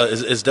 It's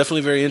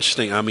definitely very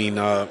interesting. I mean,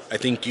 I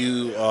think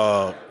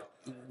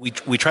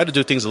we try to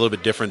do things a little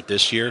bit different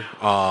this year.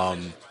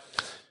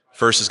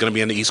 First is going to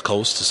be on the East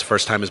Coast. It's the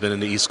first time it's been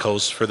in the East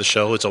Coast for the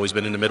show. It's always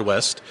been in the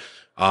Midwest.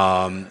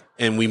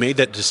 And we made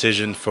that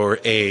decision for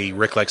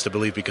Rick likes to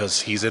believe because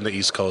he's in the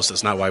East Coast.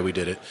 That's not why we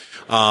did it.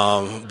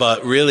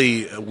 But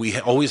really, we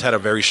always had a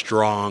very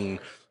strong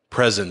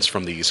presence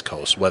from the East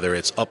Coast, whether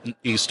it's up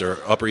east or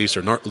upper east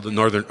or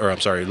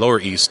lower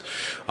east,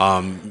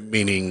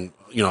 meaning,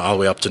 all the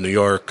way up to New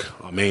York,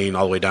 Maine,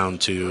 all the way down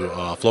to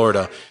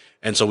Florida.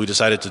 And so we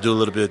decided to do a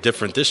little bit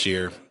different this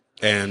year.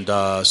 And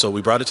so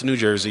we brought it to New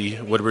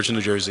Jersey, Woodbridge,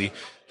 New Jersey.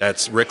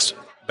 That's Rick's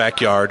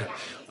backyard.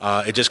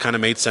 It just kind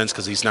of made sense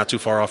because he's not too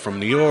far off from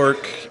New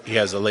York. He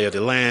has the lay of the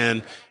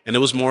land. And it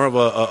was more of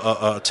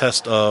a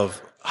test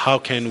of how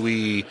can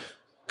we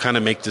kind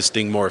of make this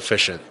thing more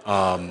efficient.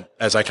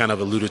 As I kind of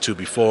alluded to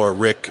before,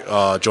 Rick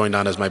joined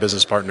on as my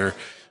business partner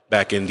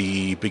back in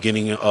the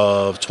beginning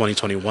of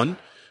 2021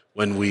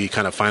 when we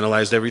kind of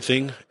finalized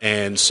everything.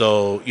 And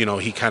so,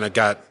 he kind of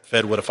got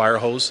fed with a fire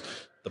hose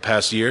the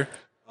past year.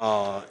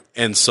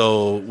 And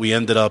so we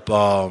ended up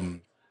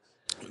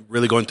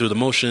really going through the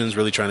motions,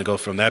 really trying to go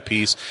from that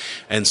piece.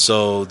 And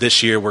so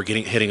this year we're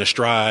hitting a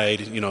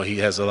stride. He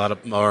has a lot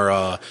of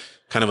more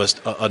kind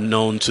of a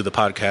known to the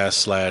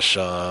podcast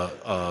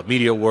 /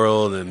 media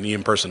world and the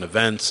in-person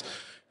events.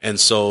 And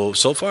so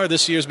far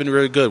this year has been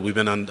really good. We've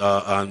been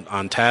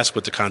on task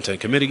with the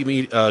content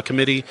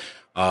committee,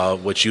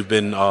 which you've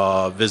been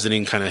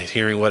visiting, kind of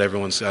hearing what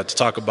everyone's got to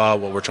talk about,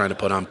 what we're trying to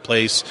put on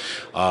place,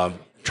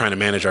 trying to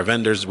manage our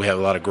vendors. We have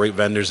a lot of great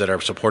vendors that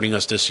are supporting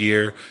us this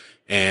year.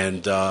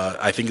 And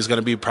I think it's going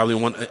to be probably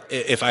one.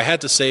 If I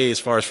had to say, as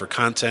far as for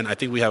content, I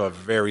think we have a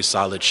very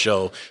solid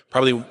show.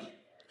 Probably,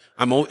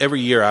 every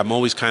year I'm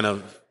always kind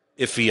of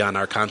iffy on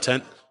our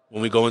content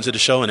when we go into the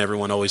show, and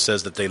everyone always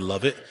says that they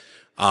love it.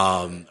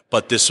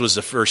 But this was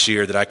the first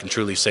year that I can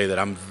truly say that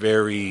I'm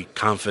very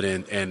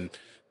confident and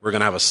we're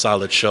going to have a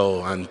solid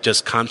show on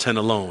just content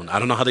alone. I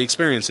don't know how the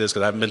experience is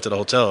because I haven't been to the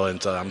hotel,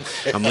 and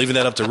I'm leaving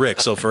that up to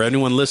Rick. So for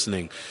anyone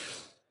listening,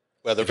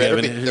 well, there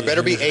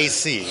better be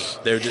AC.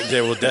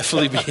 There will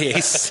definitely be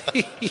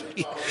AC.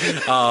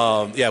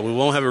 Yeah, we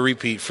won't have a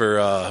repeat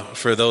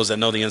for those that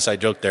know the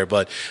inside joke there,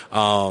 but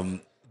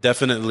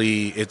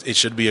definitely it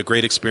should be a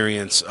great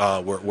experience.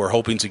 We're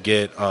hoping to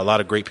get a lot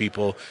of great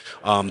people.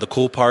 The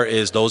cool part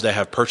is those that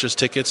have purchased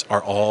tickets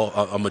are all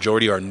a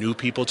majority are new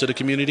people to the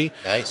community.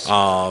 Nice.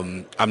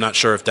 I'm not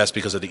sure if that's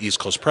because of the East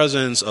Coast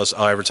presence, us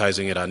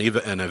advertising it on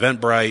an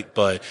Eventbrite,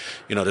 but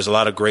there's a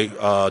lot of great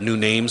new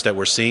names that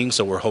we're seeing.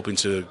 So we're hoping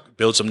to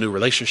build some new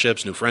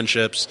relationships, new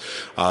friendships.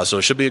 So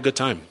it should be a good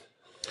time.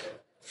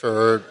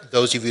 For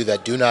those of you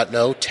that do not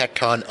know,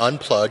 Techcon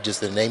Unplugged is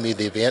the name of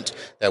the event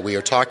that we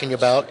are talking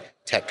about.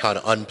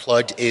 Techcon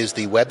Unplugged is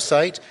the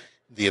website.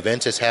 The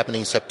event is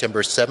happening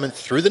September 7th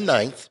through the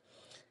 9th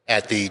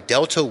at the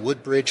Delta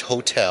Woodbridge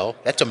Hotel.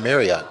 That's a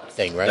Marriott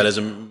thing, right?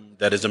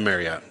 That is a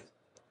Marriott.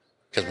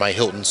 Because my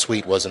Hilton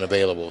suite wasn't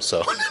available,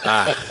 so.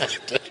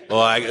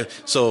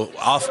 So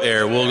off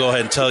air, we'll go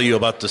ahead and tell you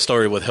about the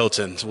story with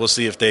Hilton. We'll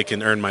see if they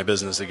can earn my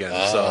business again.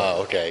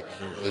 Okay.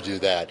 We'll do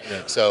that.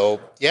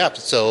 Yeah.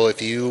 So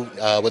if you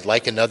would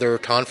like another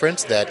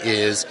conference that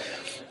is,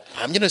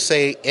 I'm going to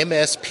say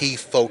MSP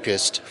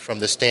focused from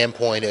the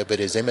standpoint of it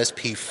is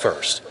MSP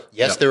first.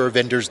 Yes, There are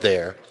vendors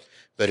there,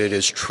 but it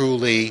is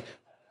truly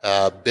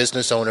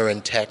business owner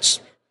and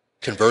techs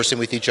conversing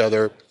with each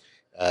other,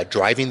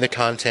 driving the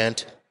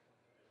content,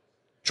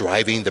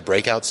 driving the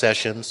breakout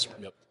sessions.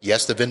 Yep.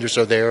 Yes, the vendors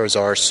are there as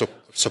our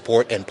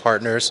support and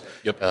partners,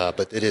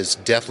 but it is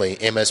definitely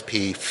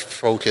MSP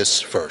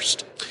focus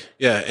first.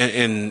 Yeah,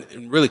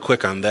 and really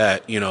quick on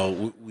that,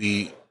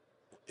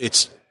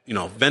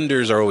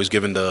 vendors are always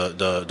given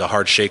the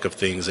hard shake of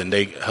things, and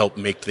they help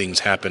make things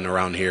happen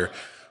around here.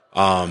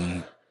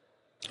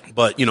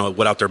 But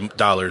without their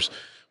dollars,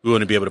 we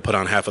wouldn't be able to put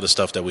on half of the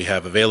stuff that we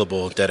have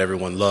available that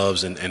everyone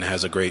loves and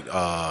has a great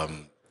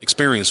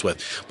experience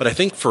with. But I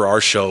think for our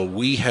show,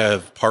 we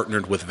have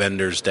partnered with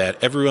vendors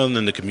that everyone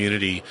in the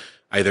community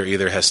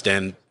either has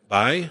stand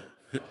by.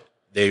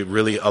 They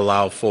really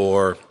allow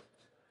for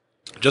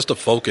just a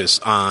focus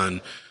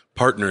on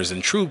partners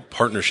and true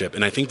partnership.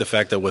 And I think the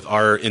fact that with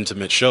our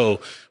intimate show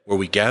where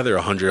we gather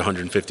 100,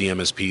 150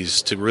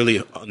 MSPs to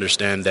really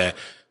understand that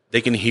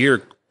they can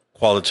hear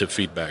qualitative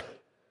feedback.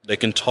 They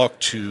can talk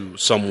to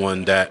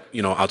someone that,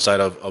 outside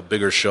of a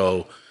bigger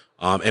show,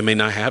 and may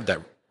not have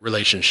that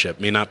relationship,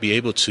 may not be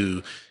able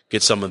to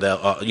get some of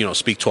that,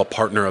 speak to a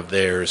partner of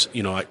theirs.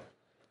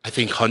 I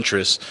think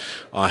Huntress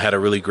had a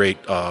really great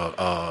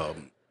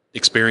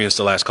experience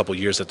the last couple of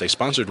years that they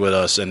sponsored with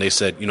us, and they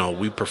said,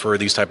 we prefer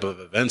these type of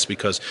events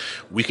because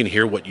we can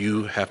hear what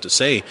you have to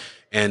say,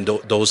 and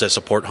those that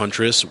support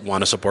Huntress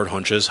want to support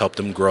Huntress, help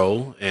them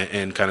grow,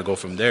 and kind of go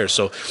from there.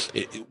 So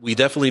we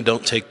definitely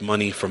don't take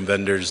money from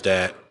vendors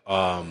that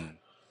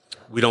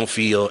we don't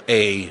feel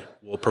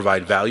will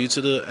provide value to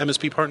the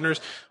MSP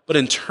partners, but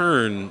in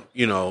turn,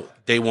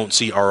 they won't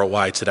see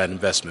ROI to that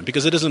investment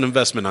because it is an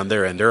investment on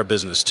their end. They're a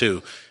business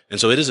too, and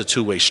so it is a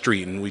two-way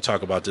street, and we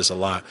talk about this a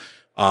lot.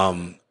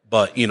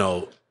 But,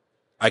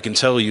 I can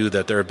tell you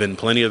that there have been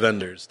plenty of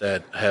vendors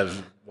that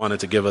have wanted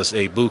to give us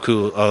a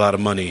lot of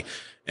money,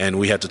 and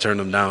we had to turn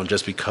them down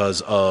just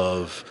because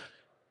of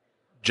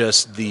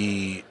just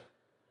the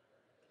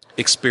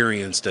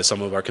experience that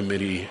some of our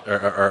committee or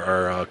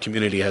our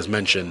community has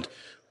mentioned,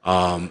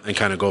 and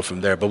kind of go from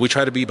there. But we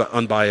try to be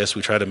unbiased.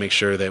 We try to make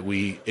sure that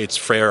it's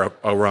fair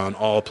around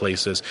all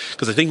places.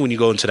 Because I think when you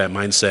go into that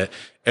mindset,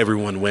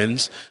 everyone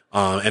wins.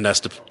 And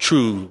that's the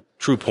true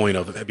point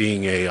of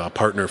being a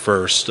partner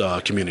first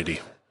community.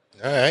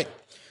 All right.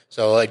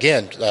 So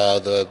again,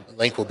 the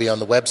link will be on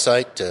the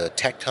website,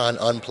 Techcon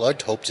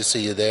Unplugged. Hope to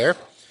see you there.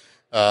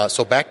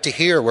 So back to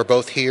here. We're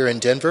both here in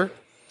Denver,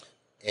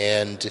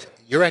 and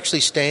you're actually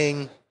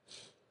staying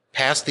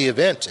past the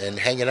event and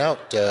hanging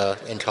out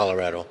in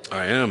Colorado.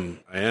 I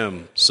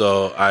am.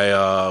 So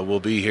I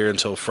will be here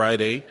until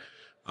Friday.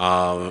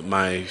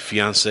 My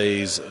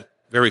fiance's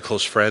very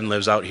close friend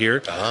lives out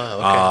here.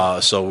 Okay.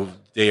 So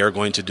they are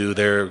going to do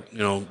their,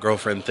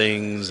 girlfriend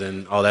things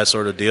and all that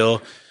sort of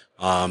deal.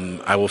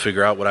 I will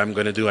figure out what I'm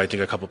going to do. I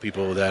think a couple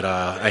people that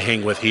I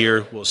hang with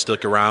here will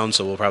stick around,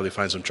 so we'll probably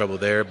find some trouble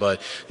there.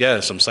 But, yeah,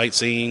 some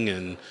sightseeing.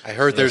 And I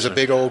heard there's a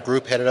big old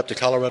group headed up to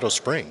Colorado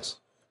Springs.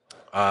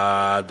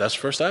 That's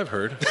first I've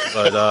heard.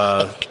 But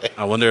okay.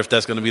 I wonder if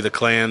that's going to be the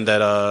clan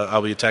that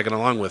I'll be tagging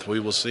along with.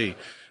 We will see.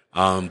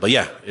 But,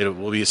 yeah,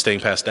 we'll be staying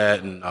past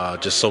that and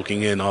just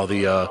soaking in all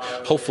the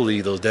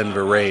hopefully those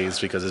Denver rays,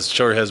 because it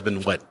sure has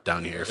been wet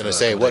down here. I was going to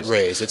say, what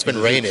rays? It's been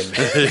raining.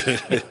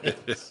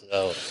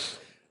 So.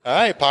 All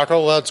right,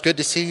 Paco, well, it's good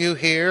to see you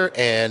here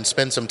and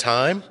spend some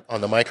time on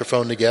the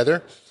microphone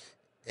together.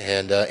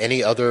 And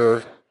any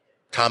other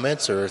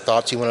comments or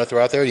thoughts you want to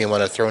throw out there? Do you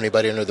want to throw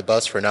anybody under the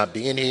bus for not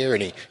being here?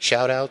 Any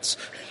shout outs?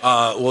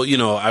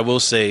 Well, I will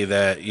say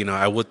that,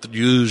 I would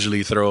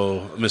usually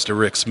throw Mr.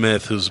 Rick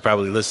Smith, who's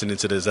probably listening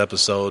to this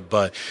episode,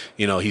 but,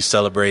 he's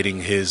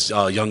celebrating his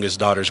youngest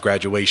daughter's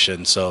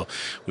graduation. So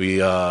we,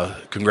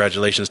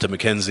 congratulations to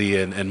Mackenzie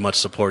and much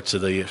support to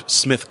the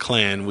Smith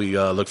clan. We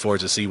look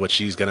forward to see what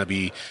she's going to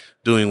be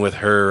doing with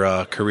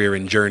her career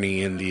and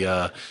journey in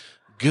the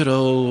good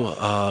old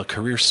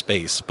career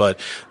space. But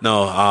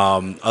no,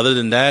 other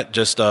than that,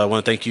 just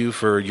want to thank you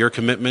for your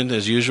commitment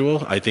as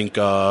usual. I think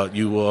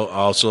you will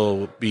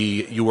also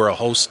you were a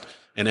host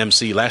and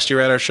MC last year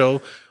at our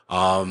show.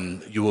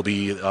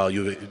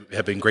 You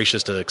have been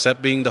gracious to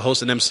accept being the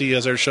host and MC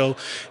as our show.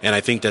 And I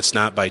think that's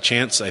not by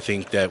chance. I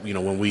think that,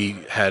 when we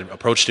had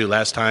approached you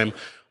last time,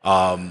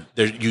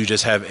 you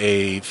just have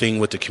a thing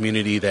with the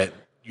community that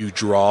you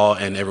draw,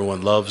 and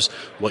everyone loves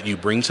what you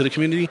bring to the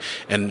community.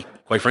 And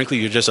quite frankly,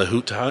 you're just a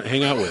hoot to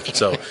hang out with.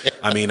 So,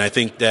 I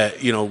think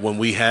that, when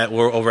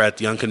we're over at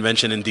the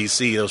Unconvention in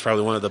DC, it was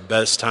probably one of the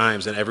best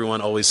times. And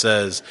everyone always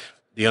says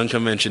the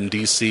Unconvention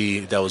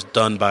DC that was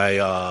done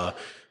by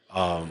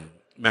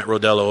Matt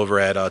Rodello over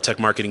at Tech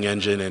Marketing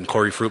Engine and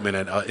Corey Fruitman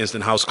at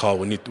Instant House Call,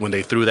 when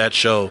they threw that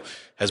show,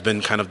 has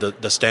been kind of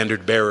the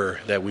standard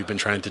bearer that we've been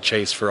trying to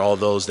chase for all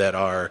those that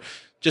are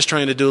just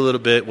trying to do a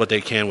little bit what they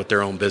can with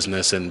their own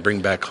business and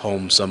bring back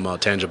home some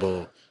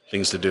tangible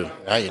things to do.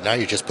 Now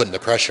you're just putting the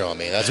pressure on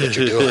me. That's what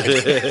you're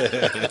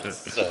doing.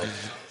 So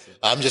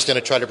I'm just going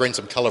to try to bring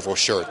some colorful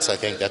shirts. I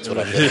think that's what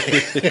I'm going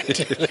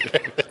to do.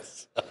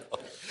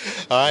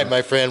 All right,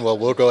 my friend. Well,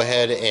 we'll go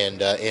ahead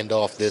and end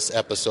off this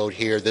episode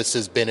here. This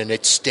has been an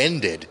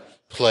extended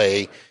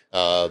play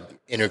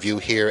interview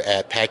here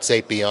at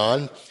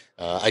Pax8Beyond.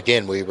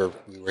 Again, we were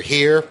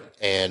here,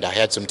 and I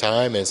had some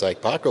time, and it's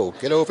like, Paco,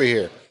 get over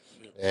here,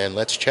 and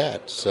let's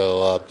chat.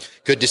 So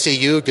good to see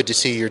you. Good to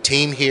see your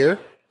team here.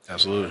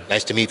 Absolutely.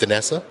 Nice to meet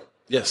Vanessa.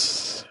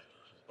 Yes.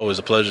 Always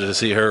a pleasure to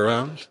see her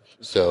around.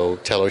 So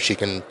tell her she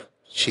can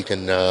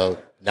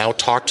now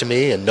talk to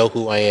me and know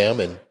who I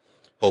am, and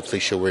hopefully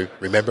she'll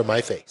remember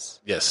my face.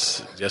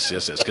 Yes.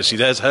 Because she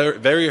has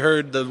heard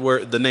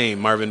the name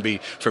Marvin B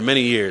for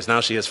many years.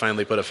 Now she has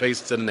finally put a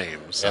face to the name.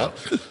 So.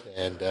 Yeah.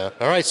 And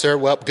all right, sir.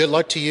 Well, good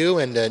luck to you,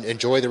 and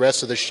enjoy the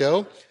rest of the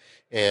show.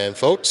 And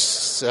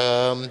folks,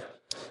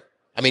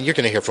 you're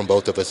going to hear from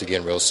both of us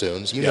again real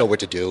soon. So you know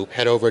what to do.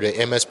 Head over to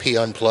MSP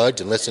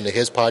Unplugged and listen to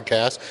his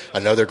podcast.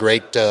 Another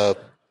great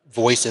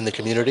voice in the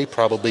community,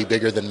 probably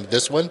bigger than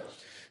this one,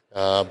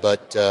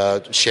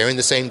 but sharing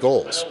the same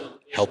goals,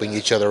 helping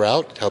each other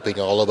out, helping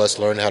all of us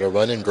learn how to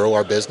run and grow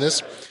our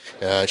business,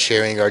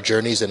 sharing our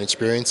journeys and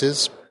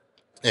experiences,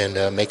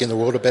 and making the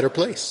world a better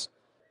place.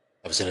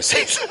 I was going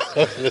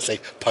to say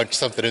punch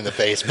something in the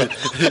face, but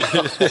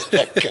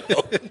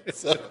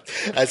so,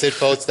 I said,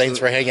 folks, thanks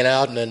for hanging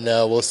out, and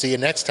we'll see you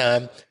next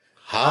time.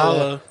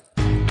 Holla.